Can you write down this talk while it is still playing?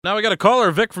Now we got a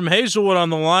caller, Vic from Hazelwood, on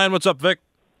the line. What's up, Vic?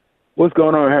 What's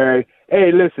going on, Harry?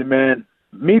 Hey, listen, man.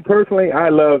 Me personally, I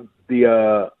love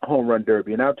the home run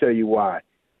derby, and I'll tell you why.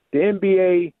 The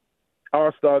NBA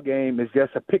All-Star game is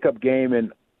just a pickup game,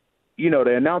 and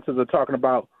the announcers are talking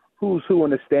about who's who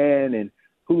in the stand and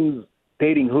who's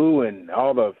dating who, and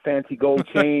all the fancy gold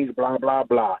chains, blah blah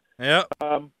blah. Yep.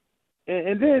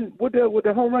 And then with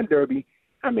the home run derby,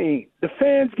 I mean, the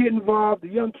fans get involved. The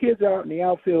young kids out in the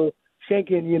outfield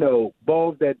shanking,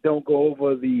 balls that don't go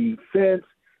over the fence.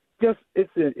 Just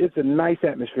it's a nice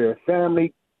atmosphere.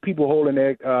 Family, people holding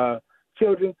their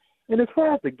children. And as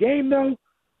far as the game, though,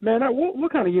 man,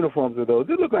 what kind of uniforms are those?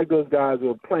 It looked like those guys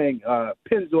were playing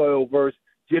Pennzoil versus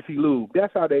Jiffy Lube.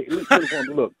 That's how they uniforms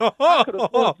look. I could have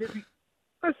sworn Jiffy.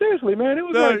 Seriously, man, it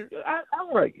was like I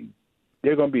was like,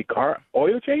 they're gonna be car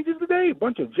oil changes today. A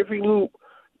bunch of Jiffy Lube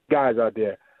guys out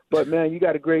there. But man, you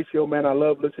got a great show, man. I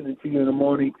love listening to you in the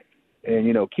morning.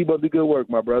 And, keep up the good work,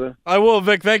 my brother. I will,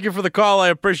 Vic. Thank you for the call. I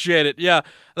appreciate it. Yeah,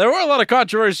 there was a lot of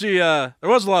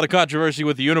controversy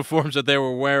with the uniforms that they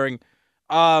were wearing.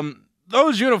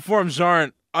 Those uniforms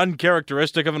aren't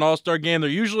uncharacteristic of an All-Star game. They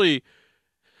used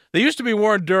to be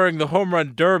worn during the Home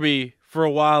Run Derby for a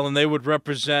while, and they would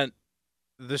represent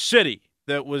the city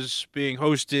that was being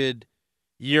hosted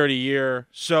year to year.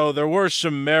 So there were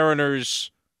some Mariners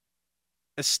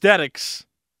aesthetics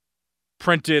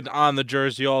printed on the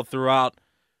jersey all throughout.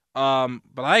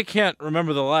 But I can't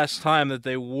remember the last time that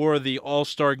they wore the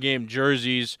All-Star Game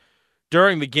jerseys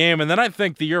during the game. And then I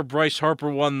think the year Bryce Harper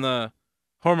won the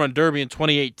Home Run Derby in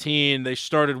 2018, they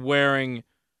started wearing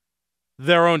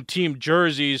their own team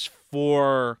jerseys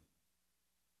for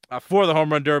the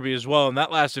Home Run Derby as well, and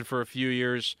that lasted for a few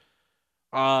years.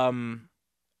 I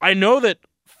know that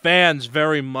fans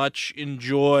very much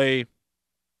enjoy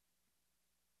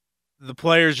the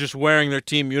players just wearing their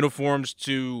team uniforms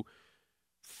to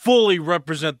fully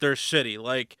represent their city.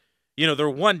 Like, they're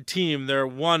one team, they're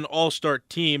one all-star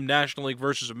team, National League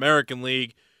versus American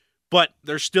League, but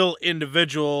they're still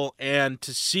individual, and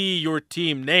to see your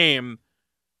team name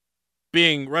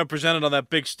being represented on that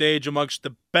big stage amongst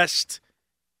the best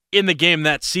in the game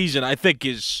that season, I think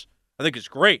is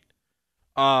great.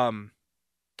 I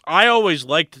always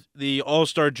liked the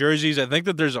all-star jerseys. I think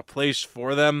that there's a place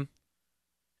for them.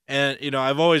 And,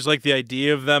 I've always liked the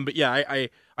idea of them. But, yeah, I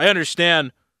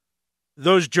understand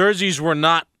those jerseys were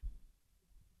not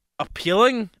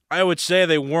appealing. I would say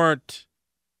they weren't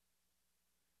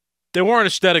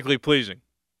aesthetically pleasing.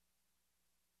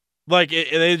 Like,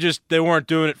 they weren't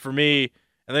doing it for me.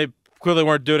 And they clearly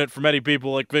weren't doing it for many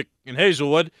people like Vic and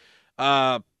Hazelwood. They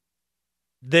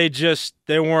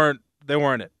weren't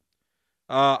it.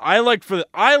 I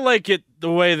like it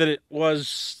the way that it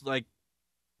was, like,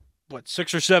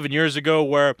 6 or 7 years ago,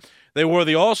 where they wore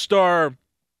the All-Star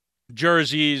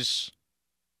jerseys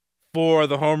for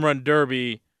the Home Run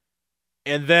Derby,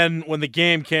 and then when the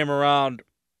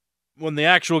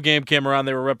actual game came around,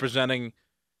 they were representing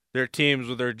their teams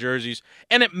with their jerseys.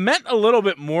 And it meant a little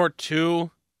bit more,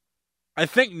 too. I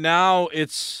think now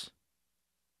it's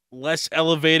less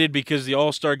elevated because the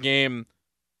All-Star game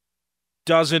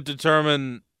doesn't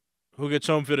determine who gets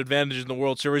home field advantage in the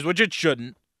World Series, which it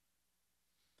shouldn't.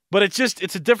 But it's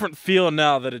a different feel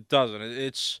now that it doesn't.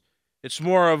 It's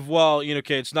more of,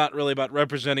 it's not really about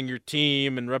representing your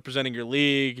team and representing your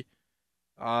league,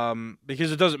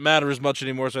 because it doesn't matter as much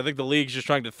anymore. So I think the league's just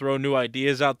trying to throw new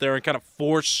ideas out there and kind of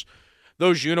force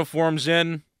those uniforms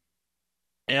in.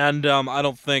 And I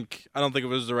don't think it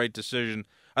was the right decision.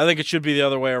 I think it should be the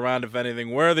other way around, if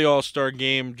anything. Wear the All-Star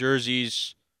Game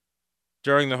jerseys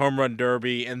during the Home Run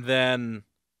Derby, and then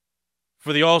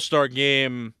for the All-Star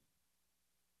Game,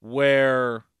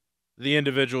 wear the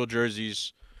individual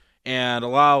jerseys and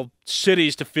allow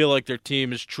cities to feel like their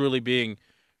team is truly being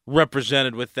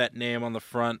represented with that name on the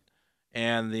front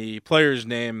and the player's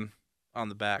name on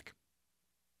the back.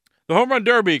 The Home Run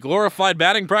Derby, glorified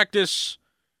batting practice?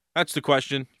 That's the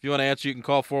question. If you want to answer, you can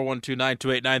call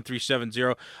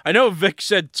 412-928-9370. I know Vic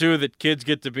said, too, that kids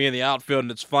get to be in the outfield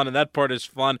and it's fun, and that part is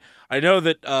fun. I know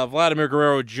that Vladimir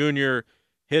Guerrero Jr.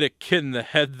 hit a kid in the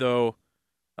head, though,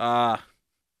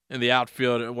 in the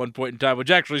outfield at one point in time,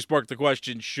 which actually sparked the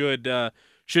question, should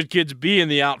kids be in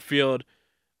the outfield?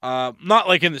 Not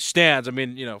like in the stands. I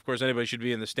mean, of course, anybody should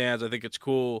be in the stands. I think it's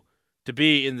cool to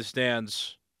be in the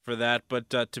stands for that, but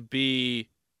to be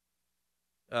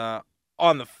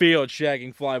on the field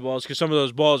shagging fly balls, because some of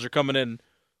those balls are coming in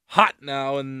hot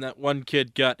now, and that one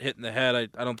kid got hit in the head.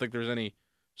 I don't think there's any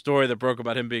story that broke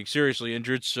about him being seriously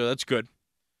injured, so that's good.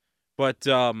 But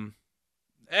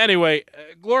anyway,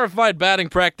 glorified batting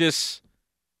practice.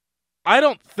 I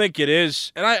don't think it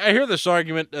is. And I hear this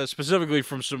argument specifically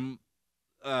from some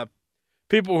uh,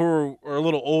 people who are a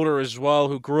little older as well,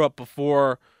 who grew up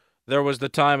before there was the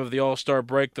time of the All-Star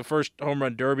break. The first home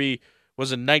run derby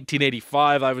was in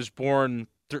 1985. I was born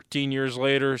 13 years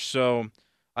later, so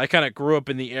I kind of grew up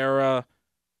in the era.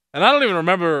 And I don't even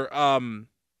remember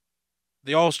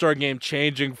the All-Star game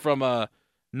changing from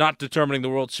not determining the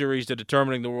World Series to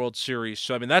determining the World Series.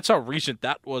 So, I mean, that's how recent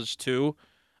that was, too.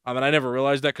 And I never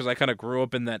realized that because I kind of grew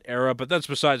up in that era, but that's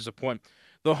besides the point.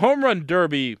 The Home Run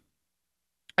Derby,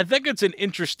 I think it's an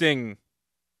interesting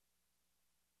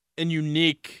and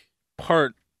unique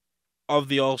part of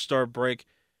the All-Star break.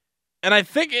 And I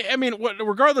think, I mean,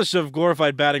 regardless of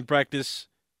glorified batting practice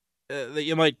that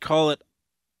you might call it,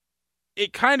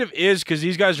 it kind of is because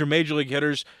these guys are major league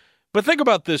hitters. But think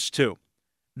about this, too.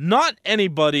 Not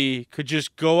anybody could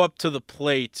just go up to the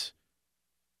plate,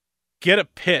 get a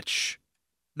pitch,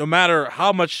 no matter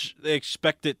how much they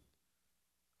expect it,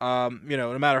 no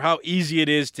matter how easy it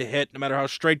is to hit, no matter how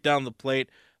straight down the plate,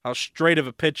 how straight of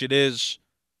a pitch it is.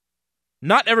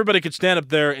 Not everybody could stand up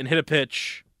there and hit a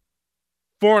pitch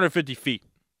 450 feet.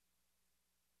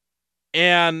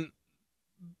 And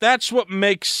that's what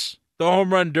makes the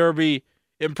Home Run Derby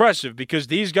impressive, because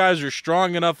these guys are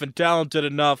strong enough and talented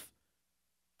enough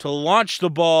to launch the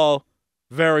ball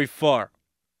very far.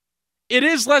 It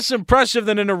is less impressive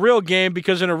than in a real game,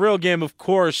 because in a real game, of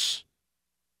course,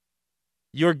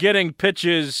 you're getting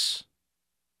pitches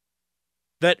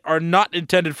that are not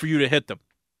intended for you to hit them.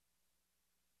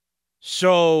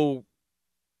 So,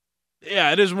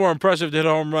 yeah, it is more impressive to hit a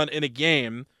home run in a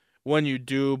game when you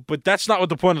do, but that's not what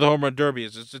the point of the Home Run Derby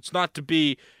is. It's not to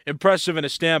be impressive in a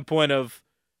standpoint of,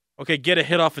 okay, get a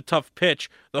hit off a tough pitch.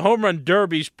 The Home Run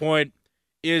Derby's point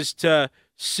is to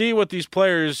see what these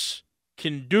players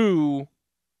can do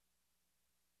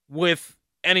with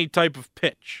any type of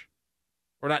pitch.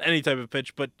 Or not any type of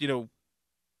pitch, but,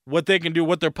 what they can do,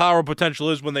 what their power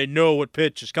potential is when they know what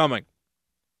pitch is coming.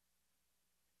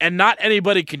 And not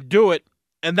anybody can do it,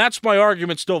 and that's my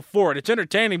argument still for it. It's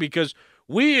entertaining because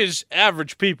we as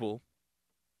average people,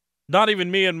 not even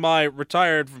me and my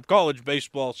retired from college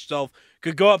baseball self,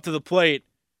 could go up to the plate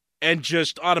and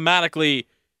just automatically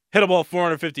hit a ball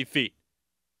 450 feet.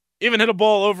 Even hit a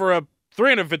ball over a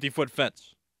 350-foot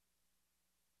fence.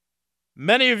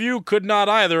 Many of you could not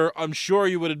either. I'm sure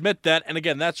you would admit that. And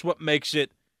again, that's what makes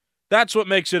it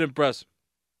impressive.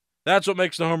 That's what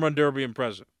makes the Home Run Derby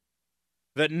impressive.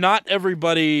 That not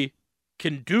everybody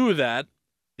can do that.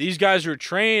 These guys are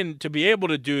trained to be able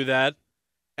to do that.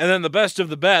 And then the best of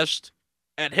the best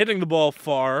at hitting the ball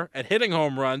far, at hitting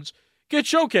home runs, get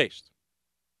showcased.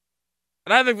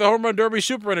 And I think the Home Run Derby is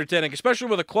super entertaining, especially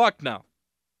with a clock now.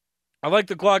 I like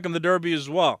the clock in the Derby as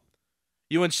well.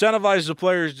 You incentivize the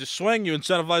players to swing. You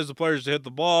incentivize the players to hit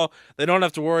the ball. They don't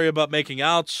have to worry about making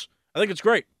outs. I think it's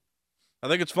great. I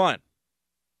think it's fine.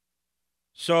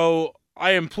 So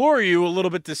I implore you a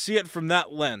little bit to see it from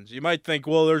that lens. You might think,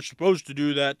 well, they're supposed to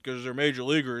do that because they're major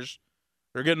leaguers.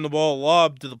 They're getting the ball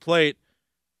lobbed to the plate.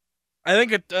 I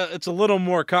think it's a little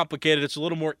more complicated. It's a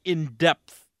little more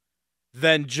in-depth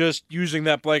than just using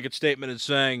that blanket statement and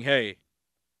saying, hey,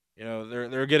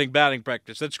 they're getting batting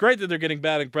practice. That's great that they're getting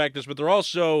batting practice, but they're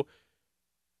also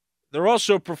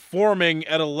performing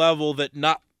at a level that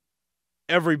not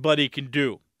everybody can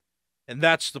do. And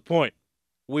that's the point.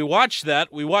 We watch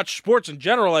that. We watch sports in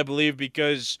general, I believe,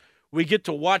 because we get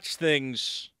to watch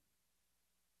things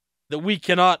that we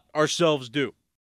cannot ourselves do.